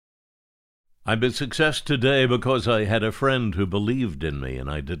I'm a success today because I had a friend who believed in me and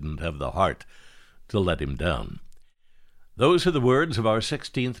I didn't have the heart to let him down. Those are the words of our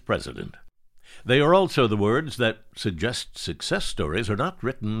 16th president. They are also the words that suggest success stories are not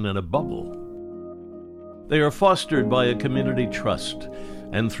written in a bubble. They are fostered by a community trust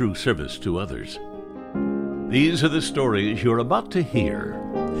and through service to others. These are the stories you're about to hear,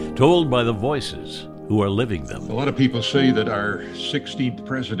 told by the voices who are living them. A lot of people say that our 16th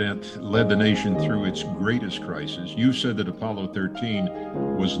president led the nation through its greatest crisis. You said that Apollo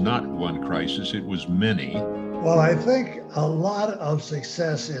 13 was not one crisis, it was many. Well, I think a lot of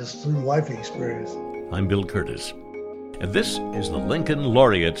success is through life experience. I'm Bill Kurtis, and this is the Lincoln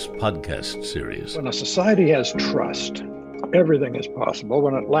Laureates podcast series. When a society has trust, everything is possible.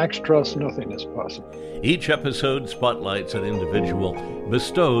 When it lacks trust, nothing is possible. Each episode spotlights an individual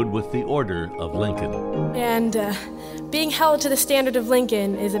bestowed with the Order of Lincoln. And being held to the standard of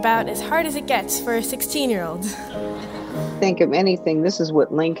Lincoln is about as hard as it gets for a 16-year-old. Think of anything, this is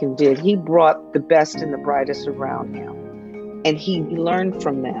what Lincoln did. He brought the best and the brightest around him, and he learned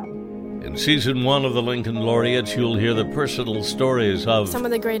from them. In Season 1 of the Lincoln Laureates, you'll hear the personal stories of some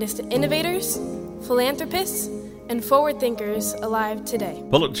of the greatest innovators, philanthropists, and forward thinkers alive today.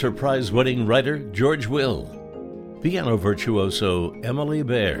 Pulitzer Prize-winning writer George Will, piano virtuoso Emily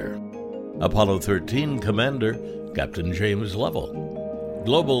Baer, Apollo 13 commander Captain James Lovell,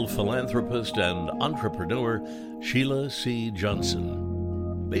 global philanthropist and entrepreneur Sheila C.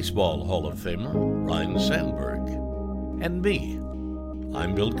 Johnson, Baseball Hall of Famer Ryne Sandberg, and me.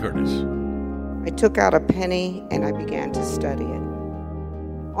 I'm Bill Kurtis. I took out a penny and I began to study it.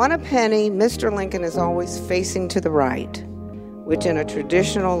 On a penny, Mr. Lincoln is always facing to the right, which in a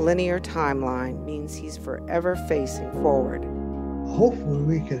traditional linear timeline means he's forever facing forward. Hopefully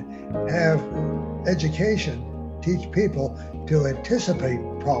we could have education teach people to anticipate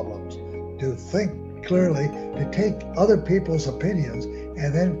problems, to think clearly, to take other people's opinions,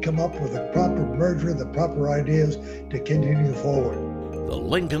 and then come up with the proper merger, the proper ideas to continue forward. The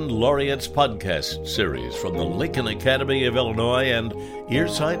Lincoln Laureates podcast series from the Lincoln Academy of Illinois and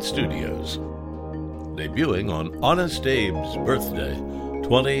Earside Studios. Debuting on Honest Abe's birthday,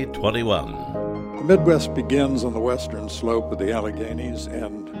 2021. The Midwest begins on the western slope of the Alleghenies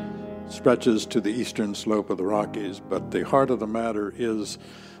and stretches to the eastern slope of the Rockies, but the heart of the matter is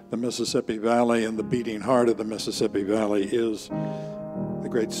the Mississippi Valley, and the beating heart of the Mississippi Valley is the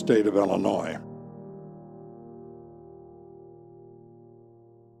great state of Illinois.